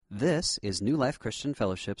This is New Life Christian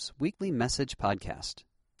Fellowship's weekly message podcast.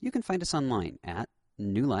 You can find us online at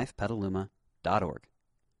newlifepetaluma.org.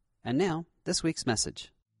 And now, this week's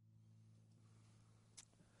message.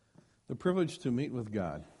 The privilege to meet with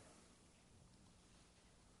God,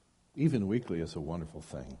 even weekly, is a wonderful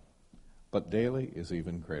thing, but daily is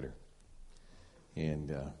even greater.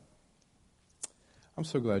 And I'm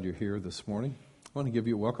so glad you're here this morning. I want to give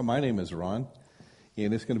you a welcome. My name is Ron,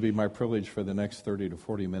 and it's going to be my privilege for the next 30 to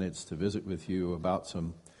 40 minutes to visit with you about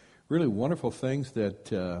some really wonderful things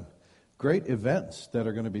that, great events that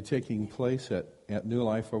are going to be taking place at New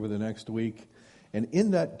Life over the next week. And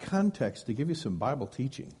in that context, to give you some Bible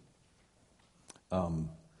teaching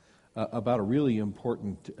about a really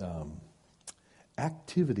important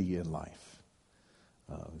activity in life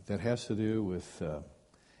that has to do with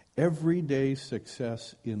everyday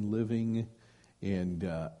success in living and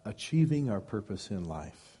achieving our purpose in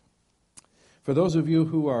life. For those of you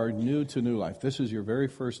who are new to New Life, this is your very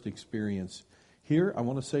first experience here, I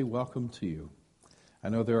want to say welcome to you. I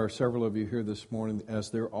know there are several of you here this morning, as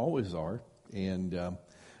there always are, and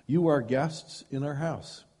you are guests in our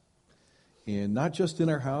house. And not just in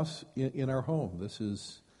our house, in our home. This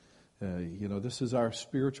is, this is our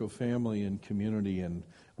spiritual family and community, and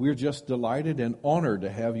we're just delighted and honored to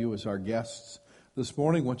have you as our guests this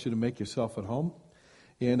morning. I want you to make yourself at home.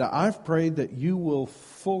 And I've prayed that you will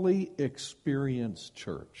fully experience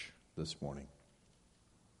church this morning.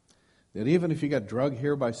 That even if you got drugged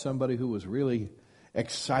here by somebody who was really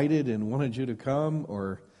excited and wanted you to come,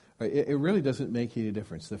 or it really doesn't make any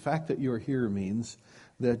difference. The fact that you're here means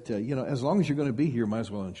that, as long as you're going to be here, you might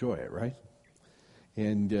as well enjoy it, right?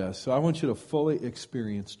 And so I want you to fully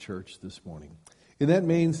experience church this morning. And that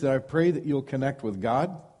means that I pray that you'll connect with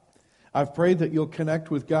God. I've prayed that you'll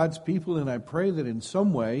connect with God's people, and I pray that in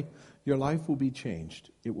some way your life will be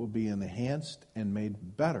changed. It will be enhanced and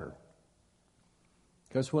made better.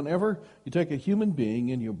 Because whenever you take a human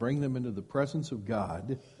being and you bring them into the presence of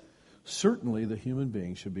God, certainly the human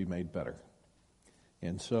being should be made better.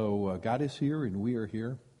 And so God is here and we are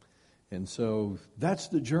here. And so that's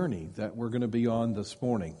the journey that we're going to be on this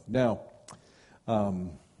morning. Now,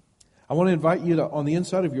 I want to invite you to, on the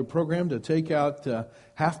inside of your program, to take out a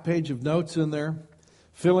half page of notes in there.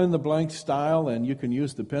 Fill in the blank style, and you can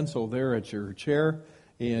use the pencil there at your chair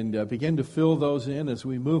and begin to fill those in as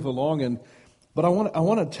we move along. But I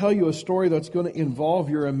want to tell you a story that's going to involve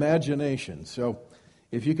your imagination. So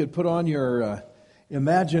if you could put on your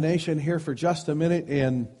imagination here for just a minute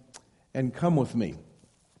and come with me.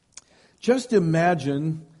 Just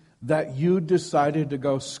imagine that you decided to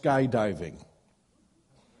go skydiving.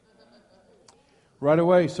 Right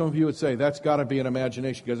away, some of you would say, that's got to be an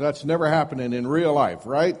imagination, because that's never happening in real life,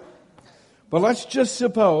 right? But let's just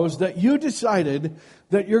suppose that you decided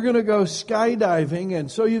that you're going to go skydiving,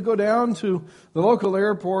 and so you go down to the local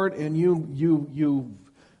airport and you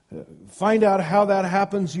find out how that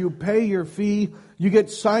happens. You pay your fee. You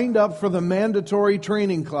get signed up for the mandatory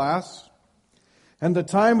training class. And the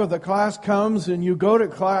time of the class comes and you go to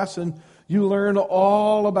class and you learn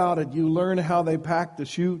all about it. You learn how they pack the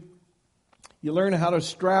chute. You learn how to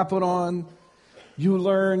strap it on. You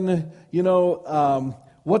learn,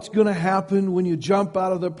 what's going to happen when you jump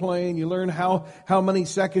out of the plane. You learn how many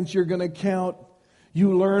seconds you're going to count.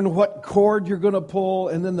 You learn what cord you're going to pull.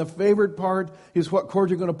 And then the favorite part is what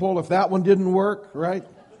cord you're going to pull if that one didn't work, right?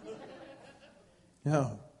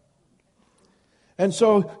 Yeah. And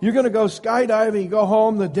so you're going to go skydiving. You go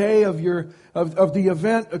home the day of the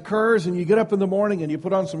event occurs, and you get up in the morning and you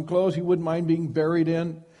put on some clothes you wouldn't mind being buried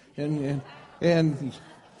in. And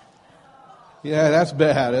yeah, that's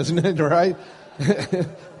bad, isn't it? Right?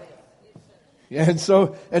 And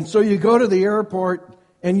so you go to the airport,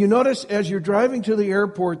 and you notice as you're driving to the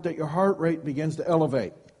airport that your heart rate begins to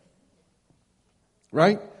elevate.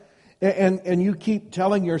 Right? And you keep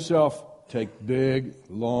telling yourself, take big,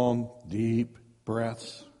 long, deep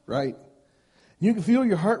breaths. Right? You can feel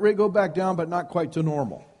your heart rate go back down, but not quite to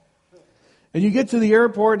normal. And you get to the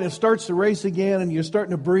airport and it starts to race again, and you're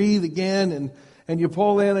starting to breathe again, and you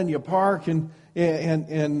pull in and you park and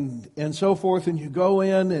so forth, and you go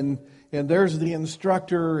in and there's the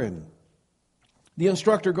instructor, and the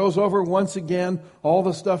instructor goes over once again all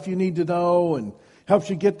the stuff you need to know and helps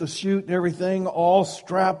you get the chute and everything all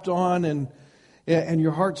strapped on, and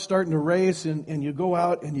your heart's starting to race, and you go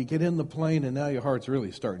out and you get in the plane, and now your heart's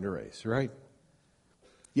really starting to race, right?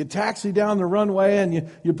 You taxi down the runway and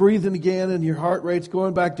you're breathing again and your heart rate's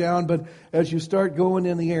going back down. But as you start going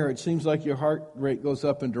in the air, it seems like your heart rate goes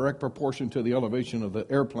up in direct proportion to the elevation of the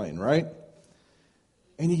airplane, right?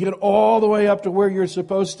 And you get all the way up to where you're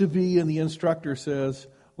supposed to be, and the instructor says,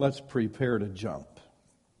 let's prepare to jump.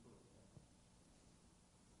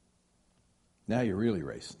 Now you're really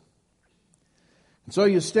racing. And so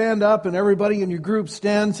you stand up, and everybody in your group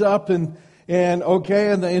stands up, and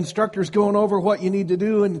the instructor's going over what you need to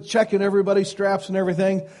do and checking everybody's straps and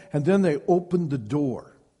everything, and then they open the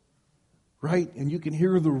door. Right? And you can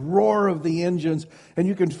hear the roar of the engines, and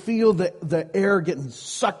you can feel the air getting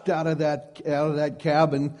sucked out of that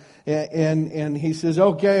cabin. And he says,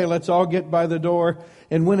 okay, let's all get by the door.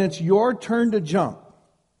 And when it's your turn to jump,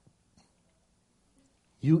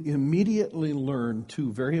 you immediately learn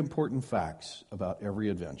two very important facts about every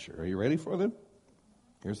adventure. Are you ready for them?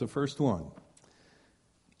 Here's the first one.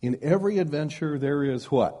 In every adventure, there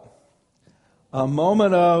is what? A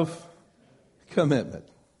moment of commitment.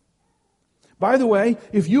 By the way,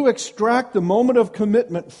 if you extract the moment of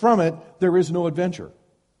commitment from it, there is no adventure.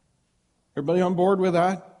 Everybody on board with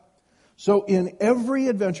that? So in every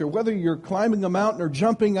adventure, whether you're climbing a mountain or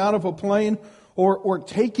jumping out of a plane or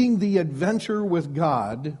taking the adventure with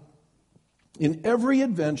God, in every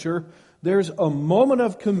adventure, there's a moment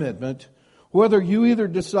of commitment, whether you either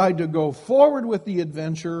decide to go forward with the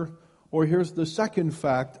adventure, or here's the second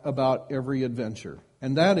fact about every adventure,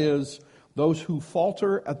 and that is, those who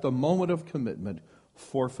falter at the moment of commitment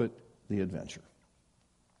forfeit the adventure.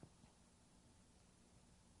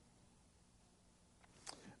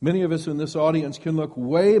 Many of us in this audience can look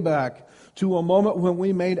way back to a moment when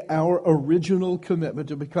we made our original commitment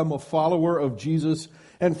to become a follower of Jesus.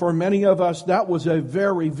 And for many of us, that was a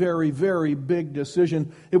very, very, very big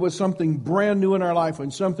decision. It was something brand new in our life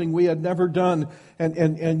and something we had never done.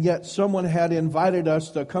 And yet someone had invited us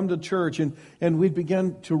to come to church, and we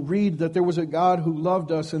began to read that there was a God who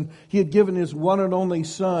loved us, and He had given His one and only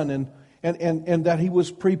Son, and that He was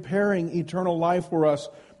preparing eternal life for us.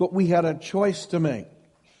 But we had a choice to make.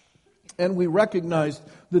 And we recognized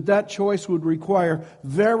that choice would require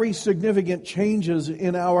very significant changes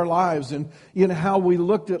in our lives and in how we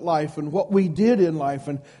looked at life and what we did in life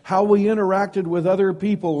and how we interacted with other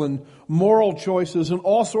people and moral choices and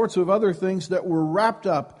all sorts of other things that were wrapped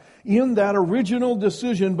up in that original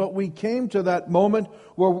decision. But we came to that moment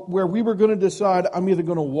where we were going to decide, I'm either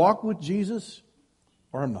going to walk with Jesus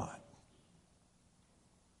or I'm not.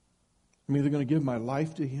 I'm either going to give my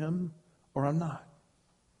life to Him or I'm not.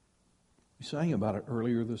 We sang about it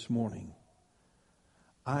earlier this morning.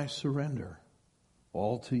 I surrender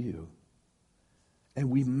all to You. And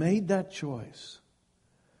we made that choice.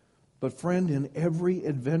 But friend, in every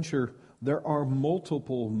adventure, there are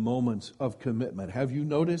multiple moments of commitment. Have you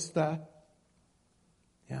noticed that?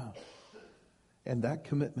 Yeah. And that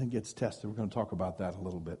commitment gets tested. We're going to talk about that a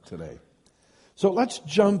little bit today. So let's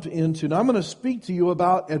jump into, now I'm going to speak to you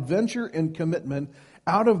about adventure and commitment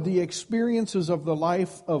out of the experiences of the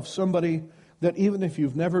life of somebody that even if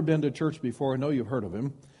you've never been to church before, I know you've heard of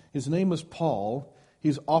him. His name is Paul.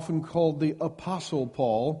 He's often called the Apostle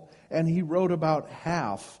Paul, and he wrote about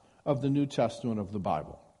half of the New Testament of the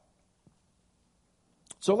Bible.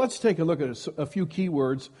 So let's take a look at a few key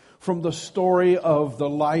words from the story of the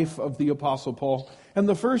life of the Apostle Paul. And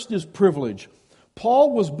the first is privilege.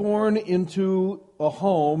 Paul was born into a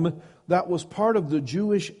home that was part of the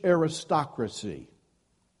Jewish aristocracy.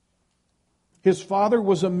 His father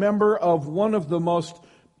was a member of one of the most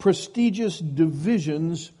prestigious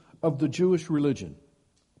divisions of the Jewish religion.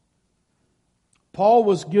 Paul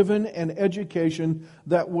was given an education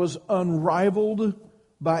that was unrivaled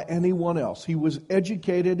by anyone else. He was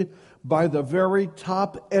educated by the very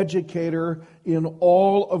top educator in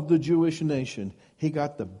all of the Jewish nation. He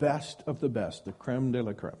got the best of the best, the creme de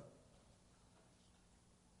la creme.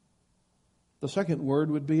 The second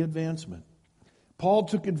word would be advancement. Paul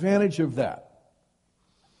took advantage of that.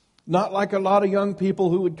 Not like a lot of young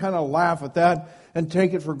people who would kind of laugh at that and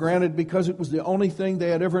take it for granted because it was the only thing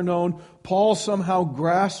they had ever known. Paul somehow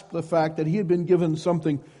grasped the fact that he had been given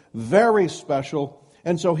something very special,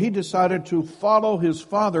 and so he decided to follow his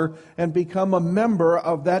father and become a member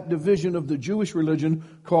of that division of the Jewish religion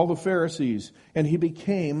called the Pharisees. And he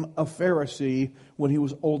became a Pharisee when he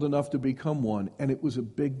was old enough to become one, and it was a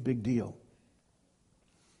big, big deal.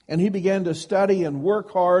 And he began to study and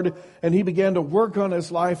work hard, and he began to work on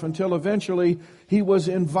his life until eventually he was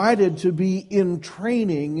invited to be in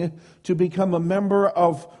training to become a member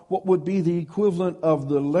of what would be the equivalent of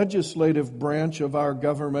the legislative branch of our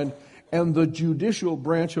government and the judicial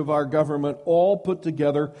branch of our government all put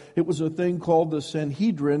together. It was a thing called the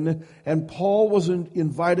Sanhedrin, and Paul was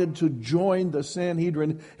invited to join the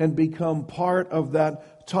Sanhedrin and become part of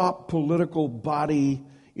that top political body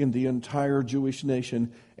in the entire Jewish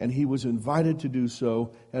nation, and he was invited to do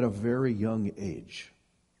so at a very young age.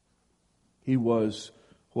 He was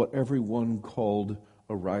what everyone called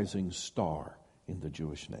a rising star in the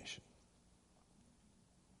Jewish nation.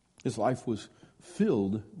 His life was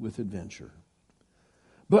filled with adventure.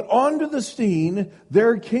 But onto the scene,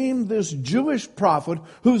 there came this Jewish prophet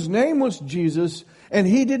whose name was Jesus, and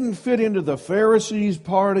he didn't fit into the Pharisees'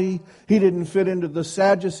 party. He didn't fit into the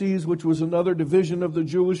Sadducees, which was another division of the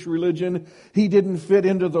Jewish religion. He didn't fit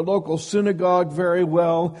into the local synagogue very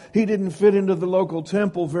well. He didn't fit into the local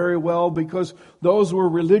temple very well, because those were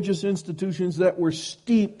religious institutions that were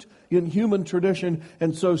steeped in human tradition,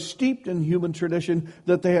 and so steeped in human tradition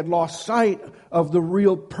that they had lost sight of the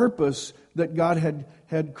real purpose that God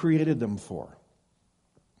had created them for.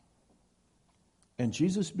 And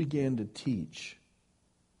Jesus began to teach.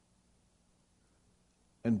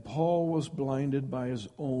 And Paul was blinded by his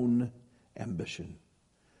own ambition.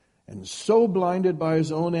 And so blinded by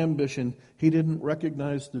his own ambition, he didn't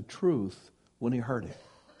recognize the truth when he heard it.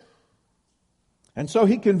 And so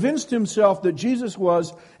he convinced himself that Jesus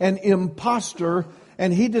was an imposter,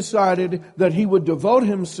 and he decided that he would devote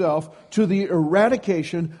himself to the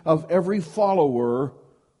eradication of every follower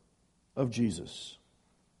of Jesus.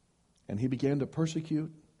 And he began to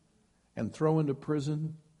persecute and throw into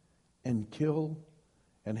prison and kill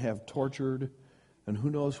and have tortured and who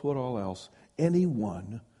knows what all else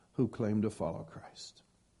anyone who claimed to follow Christ.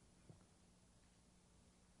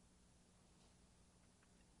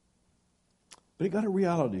 But he got a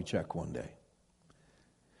reality check one day.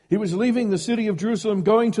 He was leaving the city of Jerusalem,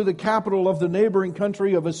 going to the capital of the neighboring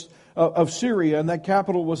country of Syria, and that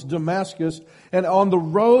capital was Damascus. And on the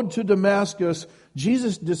road to Damascus,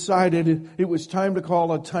 Jesus decided it was time to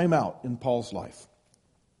call a timeout in Paul's life.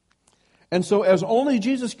 And so, as only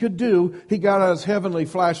Jesus could do, he got out his heavenly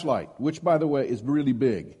flashlight, which, by the way, is really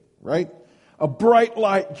big, right? A bright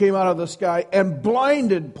light came out of the sky and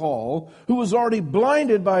blinded Paul, who was already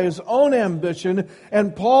blinded by his own ambition.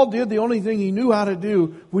 And Paul did the only thing he knew how to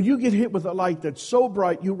do. When you get hit with a light that's so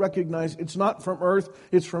bright, you recognize it's not from earth,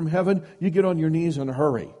 it's from heaven. You get on your knees and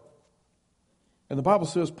hurry. And the Bible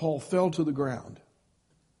says Paul fell to the ground.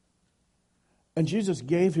 And Jesus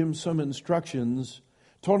gave him some instructions,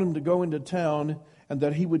 told him to go into town, and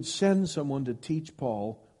that he would send someone to teach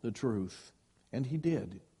Paul the truth. And he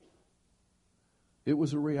did. It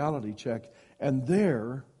was a reality check. And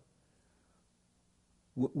there,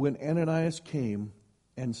 when Ananias came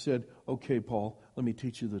and said, "Okay, Paul, let me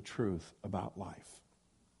teach you the truth about life,"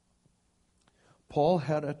 Paul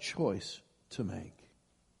had a choice to make.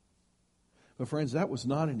 But friends, that was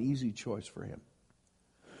not an easy choice for him.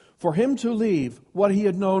 For him to leave what he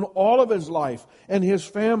had known all of his life, and his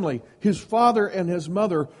family, his father and his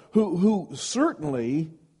mother, who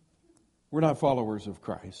certainly were not followers of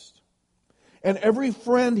Christ, and every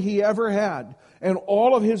friend he ever had, and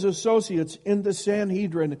all of his associates in the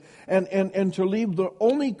Sanhedrin, and to leave the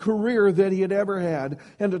only career that he had ever had,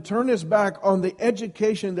 and to turn his back on the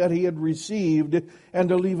education that he had received, and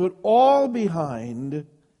to leave it all behind,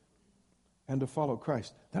 and to follow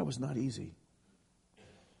Christ. That was not easy.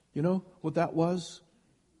 You know what that was?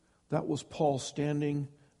 That was Paul standing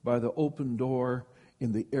by the open door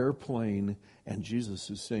in the airplane, and Jesus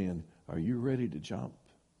is saying, "Are you ready to jump?"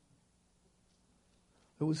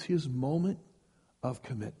 It was his moment of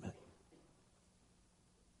commitment.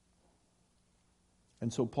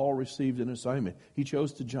 And so Paul received an assignment. He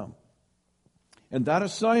chose to jump. And that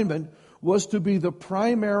assignment was to be the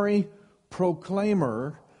primary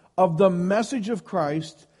proclaimer of the message of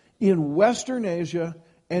Christ in Western Asia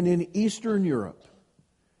and in Eastern Europe.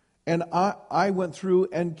 And I went through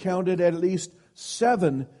and counted at least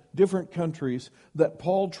 7 different countries that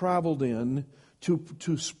Paul traveled in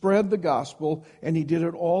to spread the gospel, and he did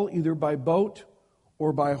it all either by boat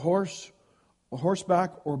or by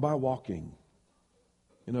horseback or by walking.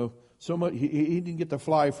 You know, so much he didn't get to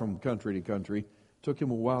fly from country to country. It took him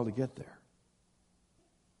a while to get there.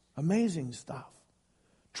 Amazing stuff.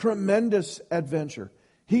 Tremendous adventure.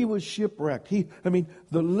 He was shipwrecked.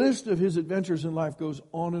 The list of his adventures in life goes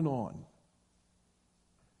on and on.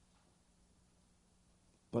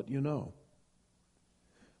 But you know,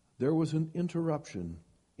 there was an interruption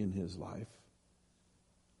in his life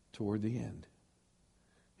toward the end.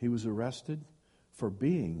 He was arrested for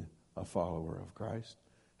being a follower of Christ.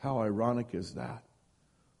 How ironic is that?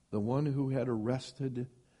 The one who had arrested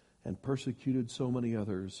and persecuted so many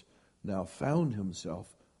others now found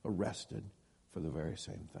himself arrested for the very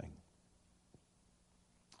same thing.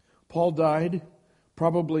 Paul died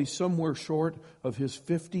probably somewhere short of his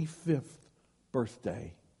 55th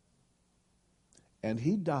birthday. And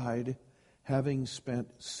he died having spent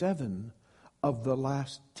 7 of the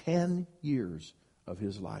last 10 years of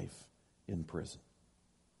his life in prison.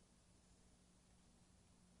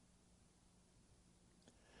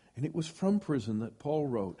 And it was from prison that Paul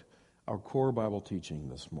wrote our core Bible teaching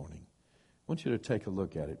this morning. I want you to take a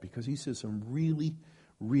look at it because he says some really,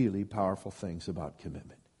 really powerful things about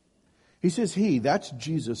commitment. He says he, that's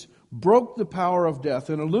Jesus, broke the power of death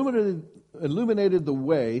and illuminated the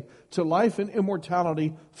way to life and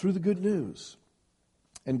immortality through the good news.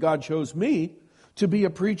 And God chose me to be a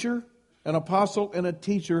preacher, an apostle, and a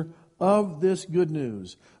teacher of this good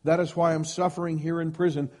news. That is why I'm suffering here in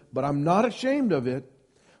prison, but I'm not ashamed of it,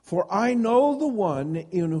 for I know the one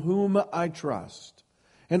in whom I trust.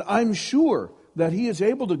 And I'm sure that he is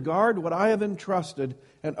able to guard what I have entrusted,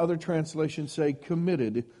 and other translations say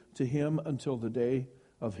committed to him until the day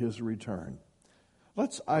of his return.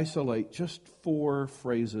 Let's isolate just 4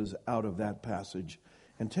 phrases out of that passage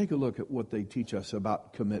and take a look at what they teach us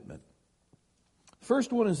about commitment.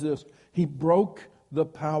 First one is this: he broke the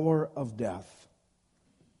power of death.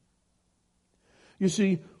 You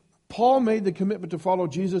see, Paul made the commitment to follow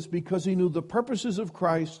Jesus because he knew the purposes of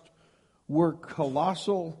Christ were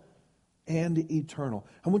colossal and eternal.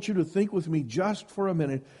 I want you to think with me just for a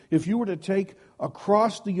minute. If you were to take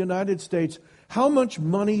across the United States, how much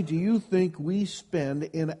money do you think we spend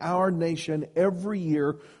in our nation every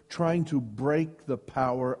year trying to break the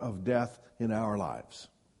power of death in our lives?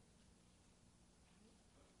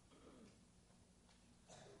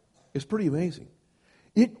 It's pretty amazing.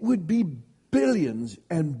 It would be billions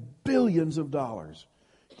and billions of dollars.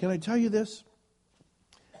 Can I tell you this?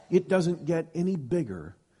 It doesn't get any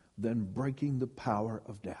bigger than breaking the power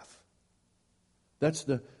of death. That's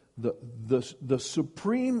the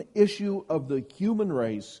supreme issue of the human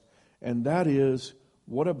race, and that is,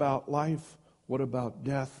 what about life? What about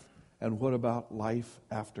death? And what about life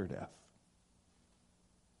after death?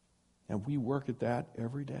 And we work at that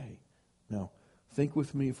every day. Now, think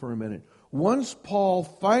with me for a minute. Once Paul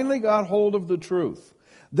finally got hold of the truth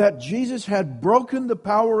that Jesus had broken the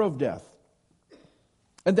power of death,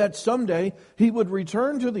 and that someday he would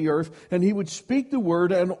return to the earth and he would speak the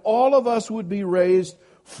word and all of us would be raised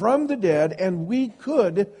from the dead, and we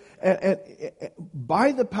could,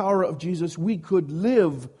 by the power of Jesus, we could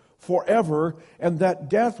live forever, and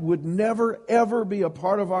that death would never, ever be a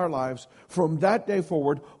part of our lives from that day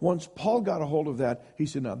forward. Once Paul got a hold of that, he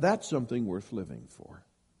said, now that's something worth living for.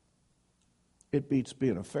 It beats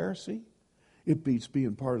being a Pharisee. It beats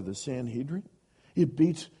being part of the Sanhedrin. It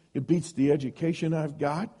beats the education I've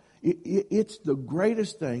got. It's the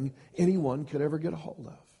greatest thing anyone could ever get a hold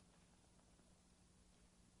of.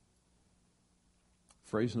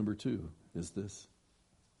 Phrase number 2 is this: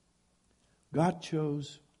 God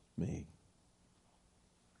chose me.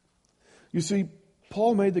 You see,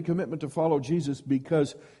 Paul made the commitment to follow Jesus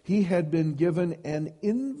because he had been given an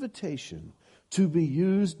invitation to be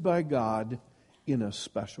used by God in a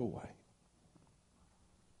special way.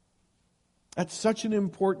 That's such an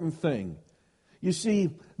important thing. You see,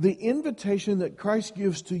 the invitation that Christ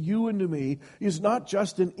gives to you and to me is not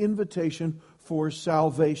just an invitation for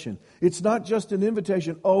salvation. It's not just an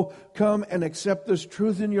invitation, oh, come and accept this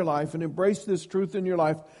truth in your life and embrace this truth in your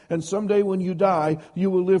life, and someday when you die, you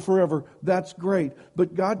will live forever. That's great.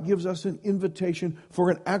 But God gives us an invitation for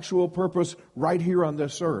an actual purpose right here on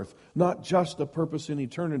this earth. Not just a purpose in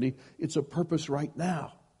eternity. It's a purpose right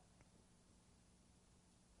now.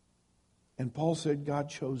 And Paul said, God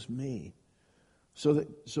chose me so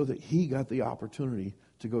that he got the opportunity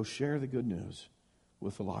to go share the good news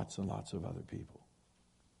with lots and lots of other people.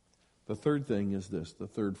 The third thing is this, the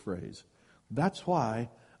third phrase. That's why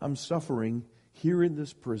I'm suffering here in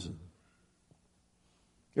this prison.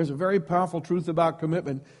 There's a very powerful truth about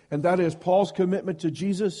commitment, and that is Paul's commitment to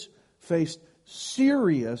Jesus faced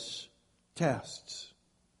serious tests.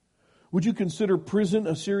 Would you consider prison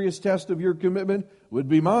a serious test of your commitment? Would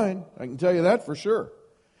be mine. I can tell you that for sure.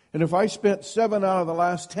 And if I spent 7 out of the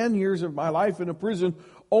last 10 years of my life in a prison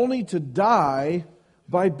only to die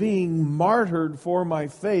by being martyred for my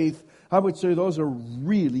faith, I would say those are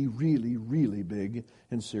really, really, really big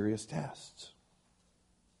and serious tests.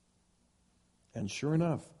 And sure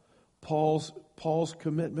enough, Paul's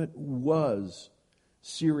commitment was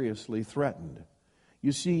seriously threatened.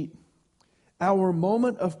 You see, our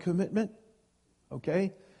moment of commitment,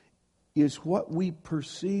 is what we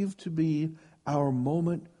perceive to be our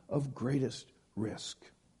moment of greatest risk.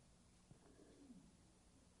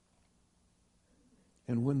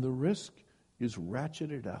 And when the risk is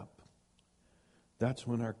ratcheted up, that's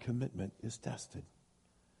when our commitment is tested.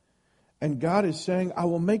 And God is saying, I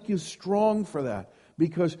will make you strong for that.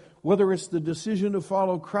 Because whether it's the decision to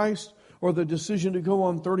follow Christ, or the decision to go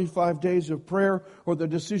on 35 days of prayer, or the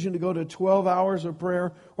decision to go to 12 hours of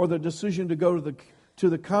prayer, or the decision to go to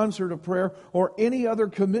the concert of prayer, or any other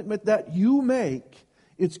commitment that you make,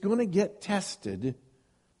 it's going to get tested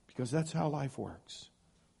Because that's how life works.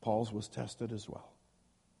 Paul's was tested as well.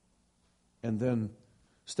 And then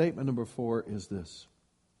statement number 4 is this: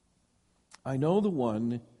 I know the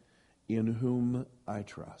one in whom I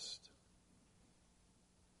trust.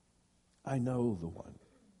 I know the one.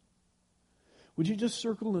 Would you just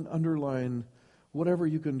circle and underline whatever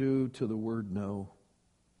you can do to the word know?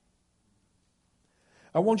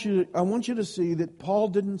 I want you to see that Paul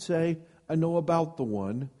didn't say, I know about the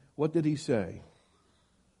one. What did he say?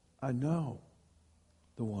 I know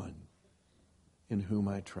the one in whom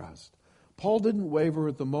I trust. Paul didn't waver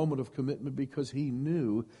at the moment of commitment because he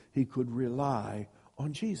knew he could rely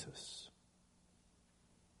on Jesus.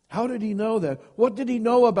 How did he know that? What did he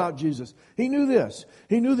know about Jesus? He knew this.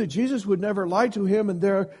 He knew that Jesus would never lie to him, and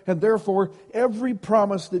therefore every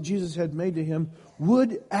promise that Jesus had made to him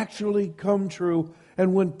would actually come true.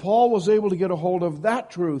 And when Paul was able to get a hold of that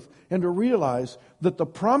truth and to realize that the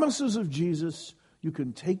promises of Jesus, you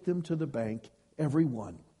can take them to the bank, every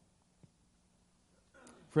one.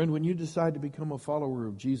 Friend, when you decide to become a follower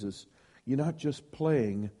of Jesus, you're not just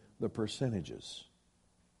playing the percentages.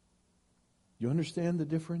 You understand the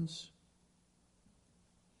difference?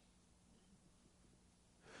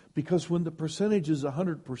 Because when the percentage is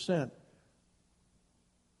 100%,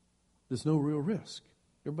 there's no real risk.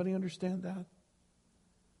 Everybody understand that?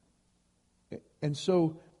 And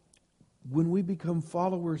so, when we become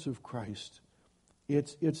followers of Christ,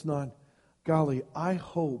 it's not, golly, I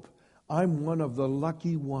hope I'm one of the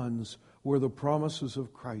lucky ones where the promises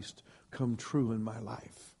of Christ come true in my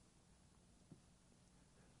life.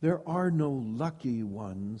 There are no lucky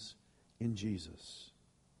ones in Jesus.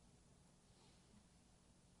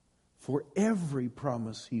 For every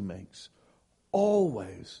promise he makes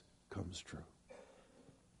always comes true.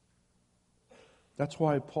 That's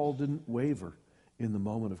why Paul didn't waver in the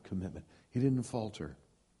moment of commitment. He didn't falter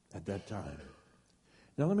at that time.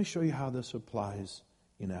 Now let me show you how this applies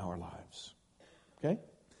in our lives. Okay?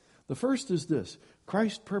 The first is this: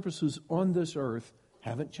 Christ's purposes on this earth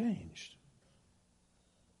haven't changed.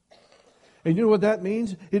 And you know what that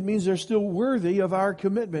means? It means they're still worthy of our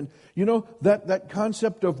commitment. You know, that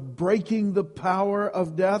concept of breaking the power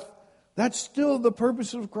of death, that's still the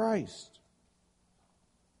purpose of Christ.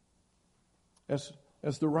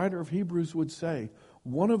 As the writer of Hebrews would say,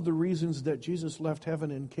 one of the reasons that Jesus left heaven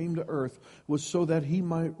and came to earth was so that he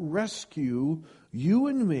might rescue you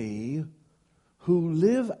and me who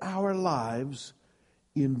live our lives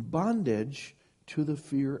in bondage to the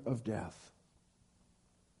fear of death.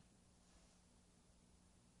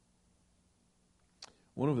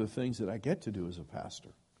 One of the things that I get to do as a pastor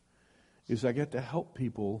is I get to help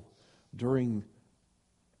people during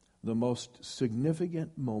the most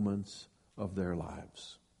significant moments of their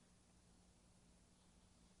lives.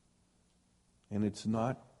 And it's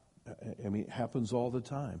not, it happens all the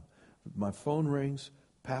time. My phone rings,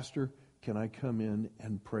 Pastor, can I come in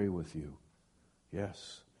and pray with you?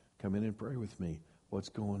 Yes, come in and pray with me. What's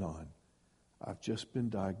going on? I've just been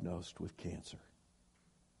diagnosed with cancer.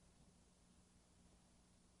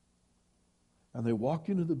 And they walk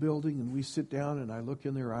into the building and we sit down and I look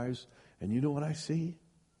in their eyes, and you know what I see?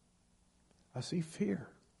 I see fear.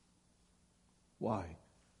 Why?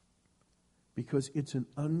 Because it's an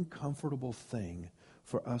uncomfortable thing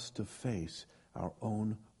for us to face our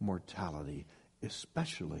own mortality,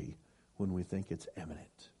 especially when we think it's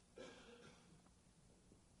imminent.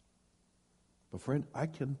 But friend, I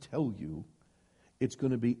can tell you it's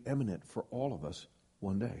going to be imminent for all of us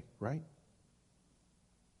one day, right?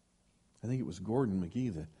 I think it was Gordon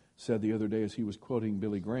McGee that said the other day as he was quoting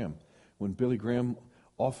Billy Graham, when Billy Graham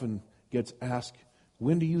often gets asked,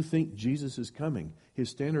 when do you think Jesus is coming? His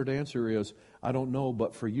standard answer is, I don't know,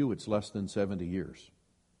 but for you it's less than 70 years.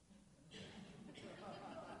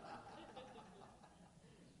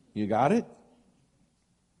 You got it?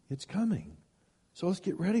 It's coming. So let's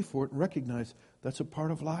get ready for it and recognize that's a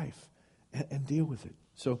part of life and deal with it.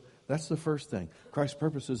 So that's the first thing. Christ's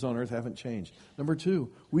purposes on earth haven't changed. Number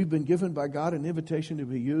 2, we've been given by God an invitation to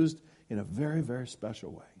be used in a very, very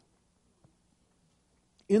special way.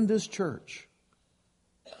 In this church,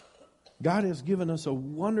 God has given us a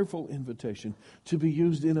wonderful invitation to be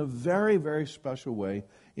used in a very, very special way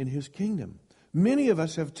in His kingdom. Many of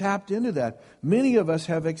us have tapped into that. Many of us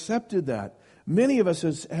have accepted that. Many of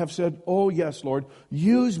us have said, oh yes, Lord,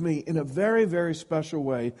 use me in a very, very special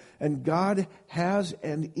way. And God has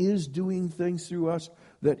and is doing things through us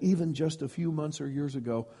that even just a few months or years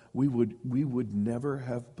ago, we would never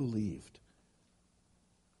have believed.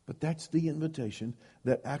 But that's the invitation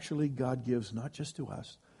that actually God gives not just to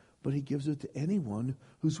us, but He gives it to anyone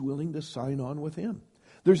who's willing to sign on with Him.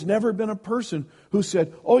 There's never been a person who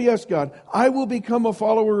said, oh yes, God, I will become a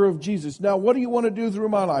follower of Jesus. Now, what do you want to do through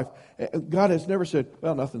my life? God has never said,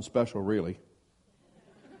 well, nothing special really.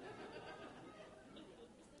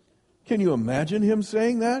 Can you imagine him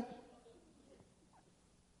saying that?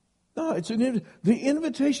 No, the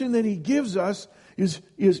invitation that he gives us is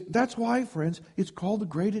that's why, friends, it's called the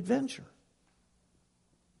great adventure.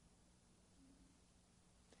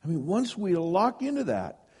 I mean, once we lock into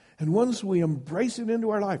that, and once we embrace it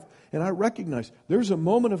into our life, and I recognize there's a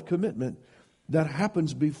moment of commitment that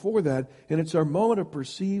happens before that, and it's our moment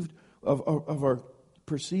of our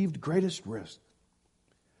perceived greatest risk.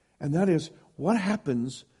 And that is, what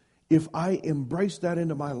happens if I embrace that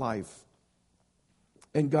into my life?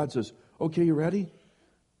 And God says, okay, you ready?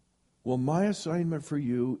 Well, my assignment for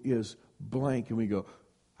you is blank. And we go,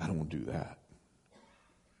 I don't want to do that.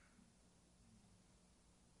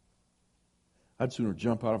 I'd sooner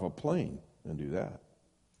jump out of a plane than do that.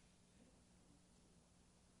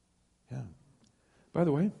 Yeah. By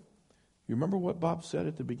the way, you remember what Bob said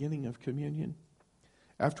at the beginning of communion?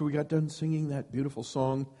 After we got done singing that beautiful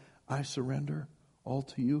song, I surrender all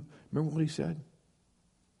to you. Remember what he said?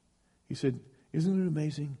 He said, isn't it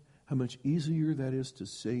amazing how much easier that is to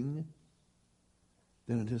sing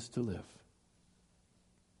than it is to live?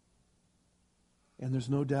 And there's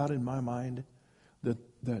no doubt in my mind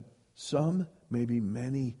that some, maybe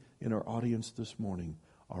many in our audience this morning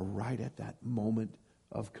are right at that moment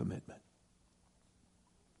of commitment.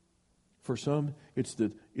 For some, it's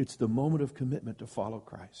the moment of commitment to follow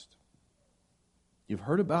Christ. You've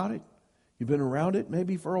heard about it. You've been around it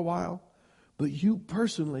maybe for a while. But you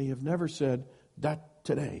personally have never said, that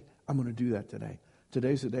today, I'm going to do that today.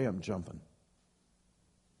 Today's the day I'm jumping.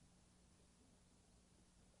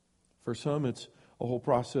 For some, it's a whole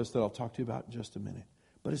process that I'll talk to you about in just a minute.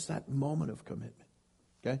 But it's that moment of commitment.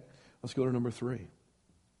 Okay? Let's go to number 3.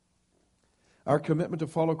 Our commitment to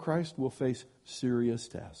follow Christ will face serious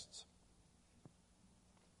tests.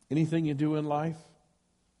 Anything you do in life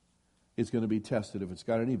is going to be tested if it's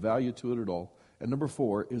got any value to it at all. And number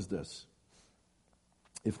 4 is this.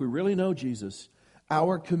 If we really know Jesus,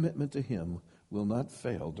 our commitment to him will not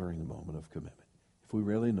fail during the moment of commitment. If we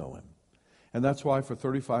really know him. And that's why for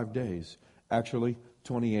 35 days, actually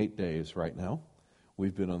 28 days right now,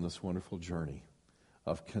 we've been on this wonderful journey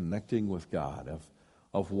of connecting with God,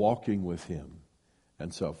 of walking with him,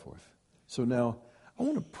 and so forth. So now, I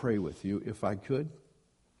want to pray with you, if I could,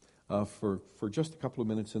 for just a couple of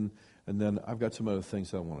minutes, and then I've got some other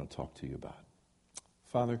things that I want to talk to you about.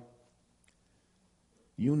 Father,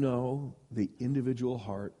 you know the individual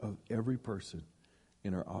heart of every person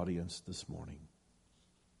in our audience this morning.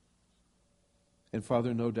 And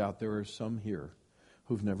Father, no doubt there are some here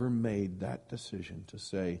who've never made that decision to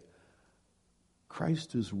say,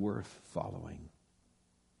 Christ is worth following.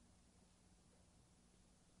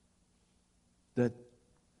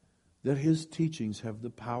 That his teachings have the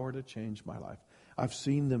power to change my life. I've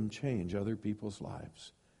seen them change other people's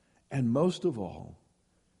lives. And most of all,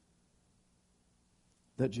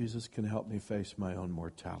 that Jesus can help me face my own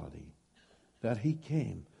mortality. That he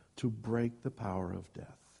came to break the power of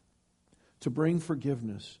death. To bring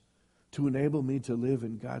forgiveness. To enable me to live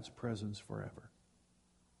in God's presence forever.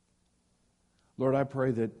 Lord, I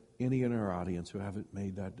pray that any in our audience who haven't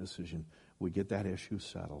made that decision would get that issue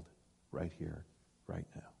settled right here, right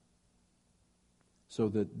now. So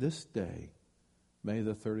that this day, May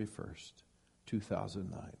the 31st,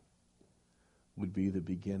 2009, would be the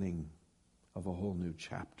beginning of a whole new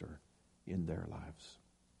chapter in their lives.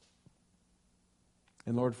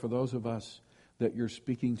 And Lord, for those of us that you're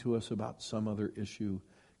speaking to us about some other issue,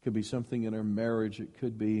 it could be something in our marriage, it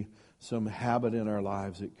could be some habit in our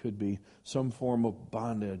lives, it could be some form of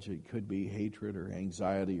bondage, it could be hatred or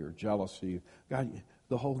anxiety or jealousy. God,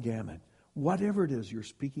 the whole gamut. Whatever it is you're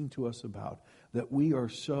speaking to us about, that we are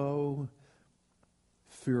so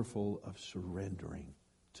fearful of surrendering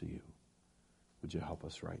to you. Would you help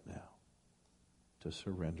us right now to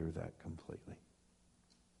surrender that completely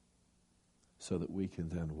so that we can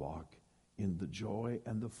then walk in the joy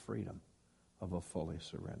and the freedom of a fully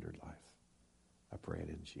surrendered life? I pray it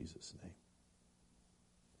in Jesus' name.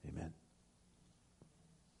 Amen.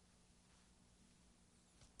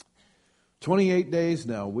 28 days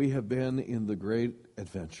now, we have been in the great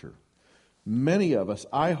adventure. Many of us,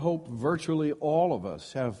 I hope virtually all of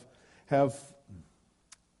us, have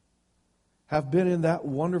been in that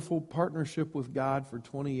wonderful partnership with God for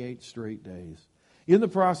 28 straight days. In the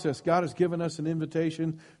process, God has given us an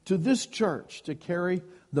invitation to this church to carry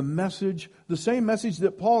the message, the same message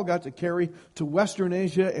that Paul got to carry to Western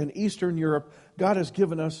Asia and Eastern Europe. God has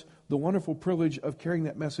given us the wonderful privilege of carrying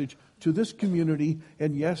that message to this community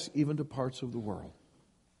and, yes, even to parts of the world.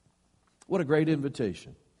 What a great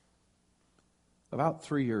invitation. About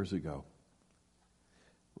 3 years ago,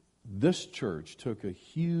 this church took a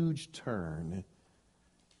huge turn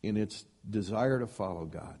in its desire to follow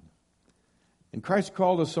God. And Christ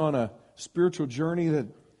called us on a spiritual journey that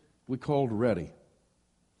we called Ready.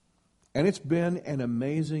 And it's been an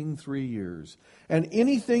amazing 3 years. And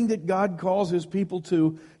anything that God calls His people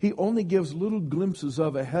to, He only gives little glimpses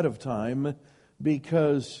of ahead of time,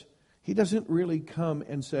 because He doesn't really come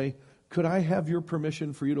and say, could I have your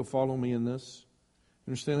permission for you to follow me in this?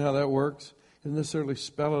 Understand how that works? He doesn't necessarily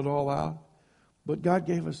spell it all out. But God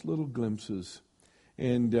gave us little glimpses.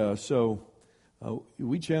 And so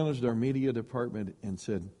we challenged our media department and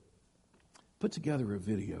said, put together a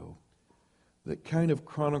video that kind of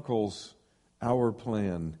chronicles our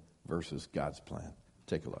plan versus God's plan.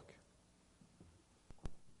 Take a look.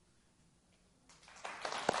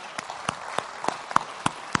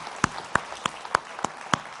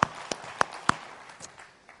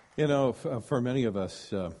 You know, for many of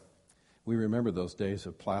us, we remember those days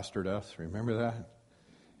of plaster dust. Remember that?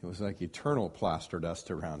 It was like eternal plaster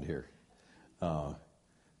dust around here.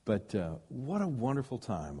 But what a wonderful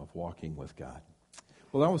time of walking with God.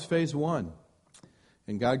 Well, that was phase 1.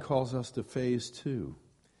 And God calls us to phase 2.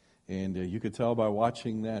 And you could tell by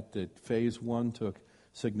watching that phase 1 took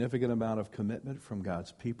significant amount of commitment from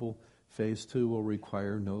God's people. Phase 2 will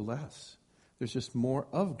require no less. There's just more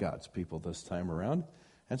of God's people this time around.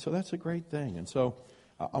 And so that's a great thing. And so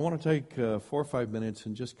I want to take 4 or 5 minutes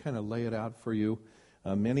and just kind of lay it out for you.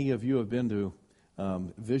 Many of you have been to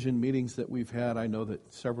vision meetings that we've had. I know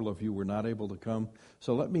that several of you were not able to come.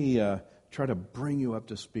 So let me try to bring you up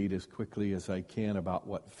to speed as quickly as I can about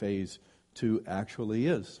what phase 2 actually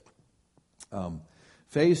is.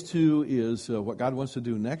 Phase 2 is what God wants to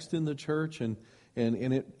do next in the church, and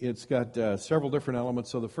it's got several different elements.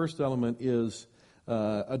 So the first element is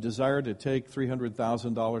a desire to take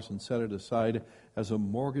 $300,000 and set it aside as a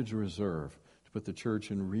mortgage reserve to put the church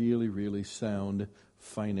in really, really sound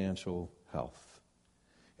financial health.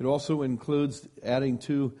 It also includes adding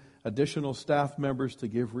 2 additional staff members to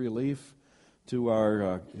give relief to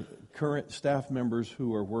our current staff members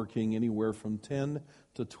who are working anywhere from 10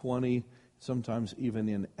 to 20, sometimes even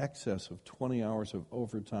in excess of 20 hours of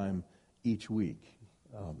overtime each week.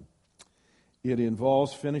 It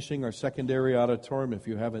involves finishing our secondary auditorium. If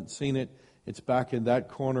you haven't seen it, it's back in that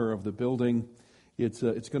corner of the building.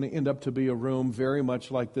 It's going to end up to be a room very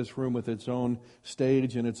much like this room, with its own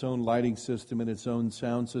stage and its own lighting system and its own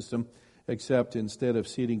sound system, except instead of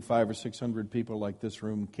seating 500 or 600 people like this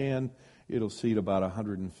room can, it'll seat about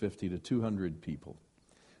 150 to 200 people.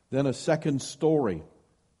 Then a second story.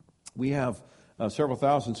 We have several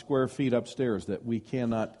thousand square feet upstairs that we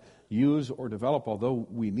cannot use or develop, although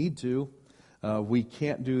we need to. We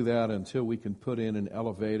can't do that until we can put in an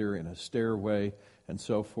elevator and a stairway and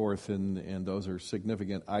so forth, and those are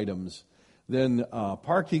significant items. Then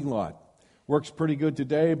parking lot. Works pretty good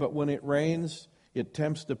today, but when it rains, it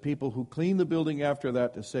tempts the people who clean the building after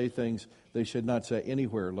that to say things they should not say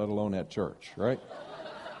anywhere, let alone at church, right?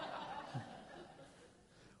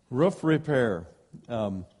 Roof repair.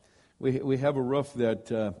 We have a roof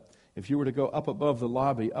that if you were to go up above the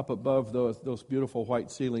lobby, up above those beautiful white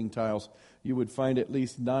ceiling tiles, you would find at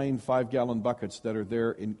least 9 5-gallon buckets that are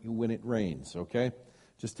there when it rains, okay?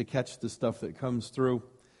 Just to catch the stuff that comes through.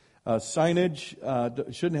 Signage,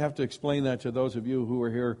 shouldn't have to explain that to those of you who are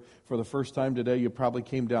here for the first time today. You probably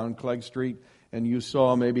came down Clegg Street and you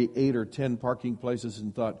saw maybe 8 or 10 parking places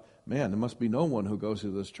and thought, man, there must be no one who goes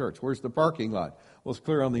to this church. Where's the parking lot? Well, it's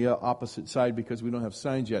clear on the opposite side because we don't have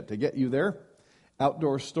signs yet to get you there.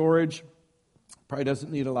 Outdoor storage, probably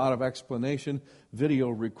doesn't need a lot of explanation. Video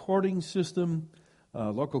recording system,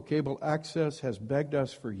 local cable access has begged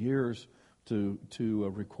us for years to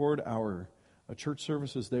record our church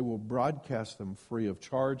services. They will broadcast them free of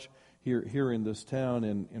charge here in this town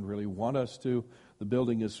and really want us to. The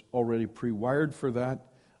building is already pre-wired for that,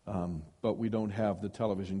 but we don't have the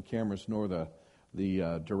television cameras nor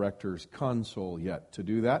the director's console yet to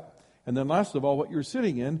do that. And then last of all, what you're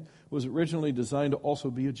sitting in was originally designed to also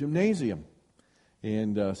be a gymnasium.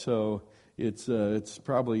 And so it's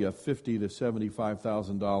probably a $50,000 to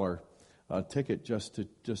 $75,000 ticket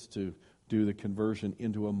just to do the conversion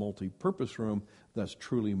into a multi-purpose room that's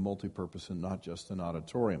truly multi-purpose and not just an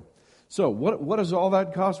auditorium. So what does all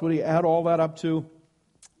that cost? What do you add all that up to?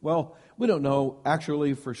 Well, we don't know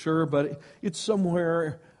actually for sure, but it's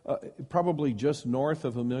somewhere probably just north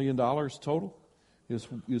of $1 million total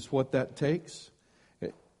is what that takes.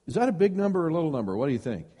 Is that a big number or a little number? What do you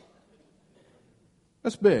think?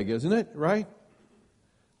 That's big, isn't it? Right?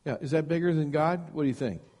 Yeah. Is that bigger than God? What do you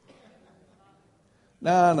think?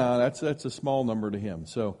 No, that's a small number to him.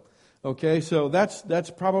 So, okay, so that's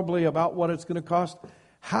probably about what it's going to cost.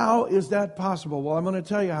 How is that possible? Well, I'm going to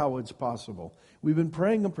tell you how it's possible. We've been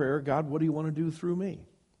praying a prayer, God, what do you want to do through me?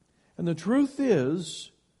 And the truth is,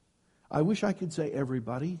 I wish I could say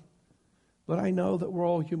everybody, but I know that we're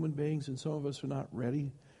all human beings and some of us are not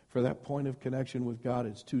ready for that point of connection with God.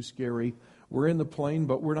 It's too scary. We're in the plane,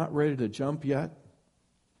 but we're not ready to jump yet.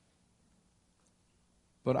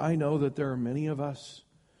 But I know that there are many of us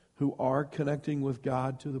who are connecting with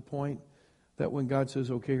God to the point that when God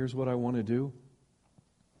says, okay, here's what I want to do.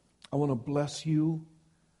 I want to bless you.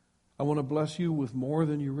 I want to bless you with more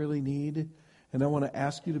than you really need. And I want to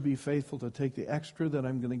ask you to be faithful to take the extra that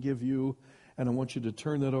I'm going to give you. And I want you to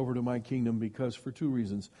turn that over to my kingdom because for two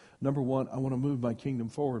reasons. Number one, I want to move my kingdom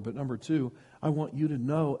forward. But number two, I want you to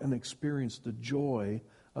know and experience the joy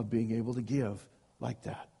of being able to give like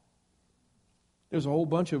that. There's a whole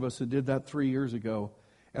bunch of us that did that 3 years ago,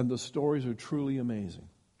 and the stories are truly amazing.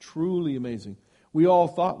 Truly amazing. We all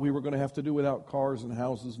thought we were going to have to do without cars and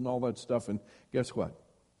houses and all that stuff, and guess what?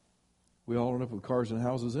 We all ended up with cars and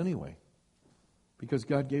houses anyway, because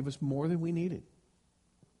God gave us more than we needed.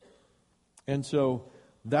 And so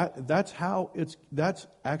that's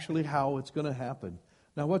actually how it's going to happen.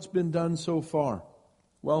 Now, what's been done so far?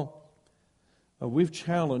 Well, we've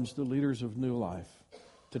challenged the leaders of New Life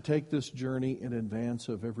to take this journey in advance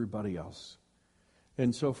of everybody else.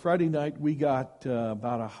 And so Friday night we got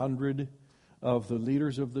about 100 of the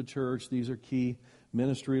leaders of the church. These are key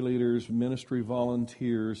ministry leaders, ministry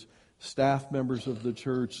volunteers, staff members of the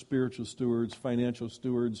church, spiritual stewards, financial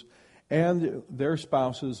stewards, and their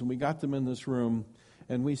spouses. And we got them in this room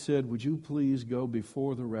and we said, would you please go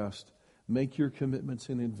before the rest, make your commitments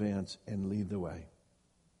in advance and lead the way.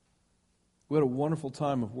 We had a wonderful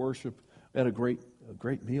time of worship. We had a great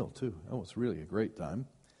meal, too. That was really a great time.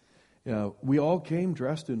 We all came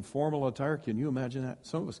dressed in formal attire. Can you imagine that?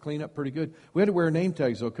 Some of us cleaned up pretty good. We had to wear name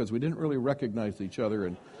tags, though, because we didn't really recognize each other.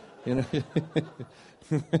 And you know,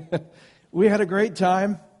 we had a great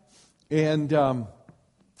time. And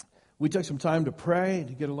we took some time to pray,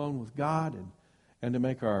 to get alone with God, and to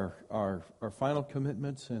make our final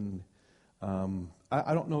commitments. And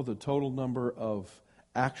I don't know the total number of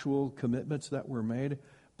actual commitments that were made,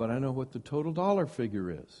 but I know what the total dollar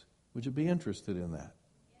figure is. Would you be interested in that?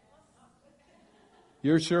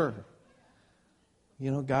 You're sure?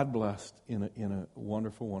 You know, God blessed in a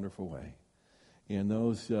wonderful, wonderful way. And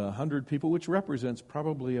those 100 people, which represents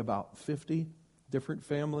probably about 50 different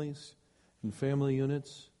families and family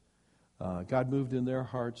units, God moved in their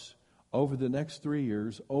hearts over the next 3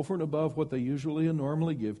 years, over and above what they usually and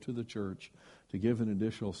normally give to the church, to give an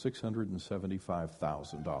additional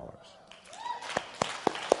 $675,000.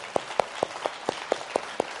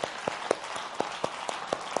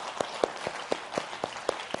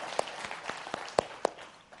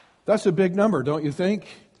 That's a big number, don't you think?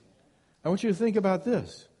 I want you to think about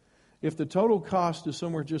this. If the total cost is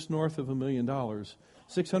somewhere just north of $1 million,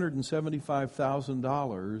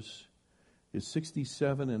 $675,000 is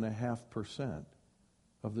 67.5%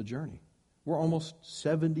 of the journey. We're almost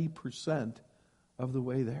 70% of the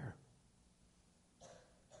way there.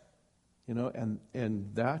 You know,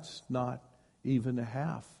 and that's not even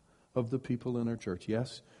half of the people in our church.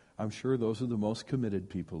 Yes, I'm sure those are the most committed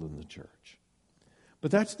people in the church. But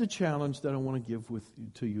that's the challenge that I want to give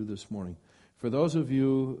to you this morning. For those of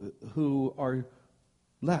you who are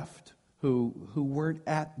left, who weren't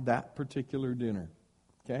at that particular dinner,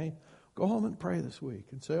 okay? Go home and pray this week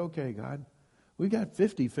and say, okay, God, we've got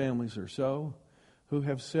 50 families or so who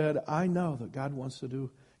have said, I know that God wants to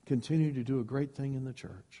continue to do a great thing in the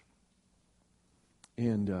church.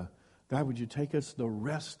 And God, would you take us the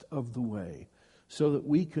rest of the way so that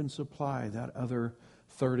we can supply that other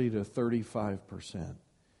 30 to 35%.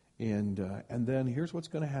 And then here's what's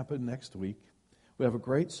going to happen next week. We have a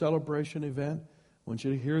great celebration event. I want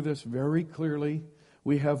you to hear this very clearly.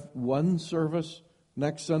 We have one service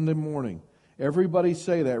next Sunday morning. Everybody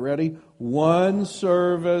say that. Ready? One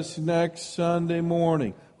service next Sunday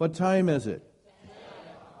morning. What time is it?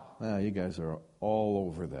 You guys are all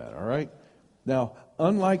over that, all right? Now,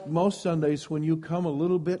 unlike most Sundays when you come a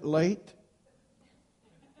little bit late,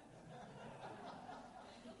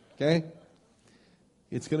 okay?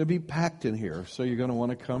 It's going to be packed in here, so you're going to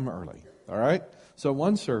want to come early. All right? So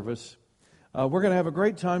one service. We're going to have a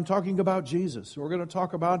great time talking about Jesus. We're going to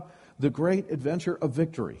talk about the great adventure of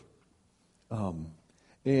victory.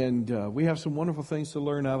 And we have some wonderful things to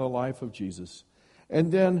learn out of the life of Jesus.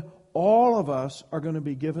 And then all of us are going to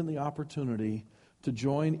be given the opportunity to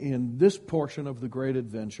join in this portion of the great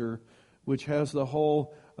adventure, which has the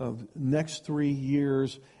whole of next 3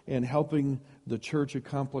 years and helping the church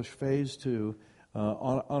accomplish phase 2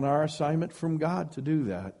 on our assignment from God to do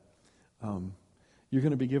that, you're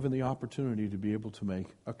going to be given the opportunity to be able to make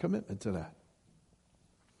a commitment to that.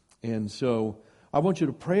 And so I want you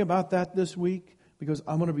to pray about that this week, because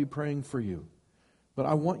I'm going to be praying for you. But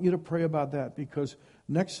I want you to pray about that, because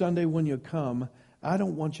next Sunday when you come, I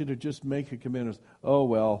don't want you to just make a commitment. Oh,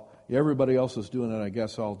 well, everybody else is doing it, I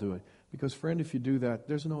guess I'll do it. Because, friend, if you do that,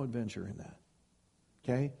 there's no adventure in that.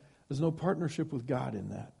 Okay? There's no partnership with God in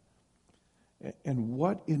that. And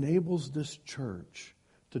what enables this church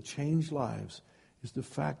to change lives is the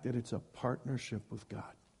fact that it's a partnership with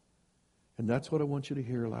God. And that's what I want you to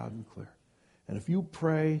hear loud and clear. And if you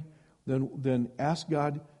pray, then ask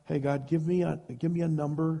God, hey, God, give me a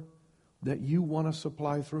number that you want to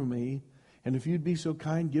supply through me. And if you'd be so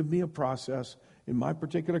kind, give me a process. In my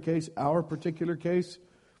particular case, our particular case,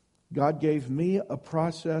 God gave me a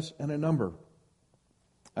process and a number.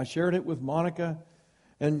 I shared it with Monica,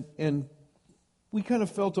 and we kind of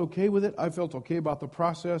felt okay with it. I felt okay about the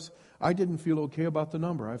process. I didn't feel okay about the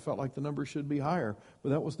number. I felt like the number should be higher. But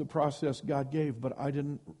that was the process God gave. But I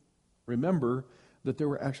didn't remember that there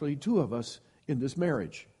were actually 2 of us in this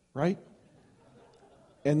marriage, right?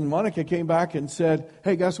 And Monica came back and said,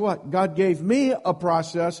 hey, guess what? God gave me a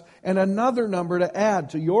process and another number to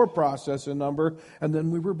add to your process and number. And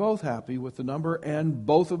then we were both happy with the number and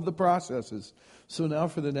both of the processes. So now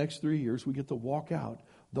for the next 3 years, we get to walk out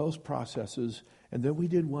those processes. And then we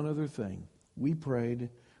did one other thing. We prayed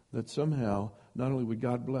that somehow, not only would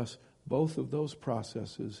God bless both of those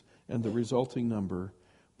processes and the resulting number,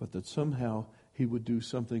 but that somehow He would do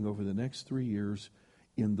something over the next 3 years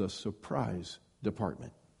in the surprise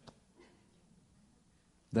department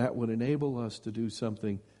that would enable us to do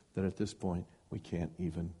something that at this point we can't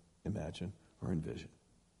even imagine or envision.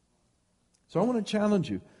 So I want to challenge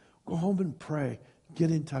you. Go home and pray. Get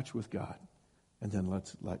in touch with God. And then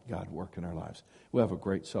let's let God work in our lives. We'll have a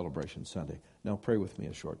great celebration Sunday. Now pray with me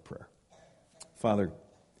a short prayer. Father,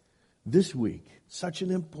 this week, such an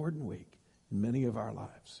important week in many of our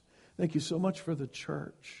lives. Thank you so much for the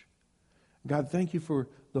church. God, thank you for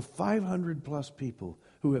the 500 plus people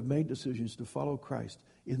who have made decisions to follow Christ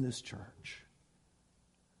in this church.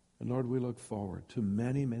 And Lord, we look forward to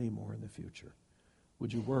many, many more in the future.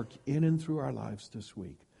 Would you work in and through our lives this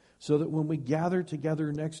week so that when we gather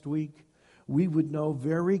together next week, we would know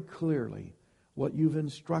very clearly what you've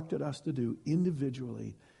instructed us to do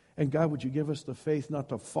individually. And God, would you give us the faith not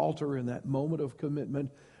to falter in that moment of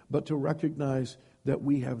commitment, but to recognize that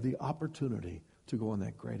we have the opportunity to go on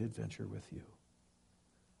that great adventure with you.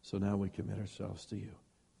 So now we commit ourselves to you.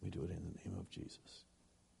 We do it in the name of Jesus.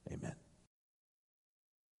 Amen.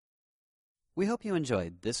 We hope you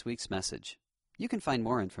enjoyed this week's message. You can find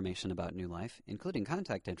more information about New Life, including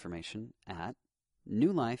contact information, at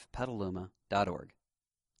newlifepetaluma.org.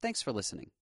 Thanks for listening.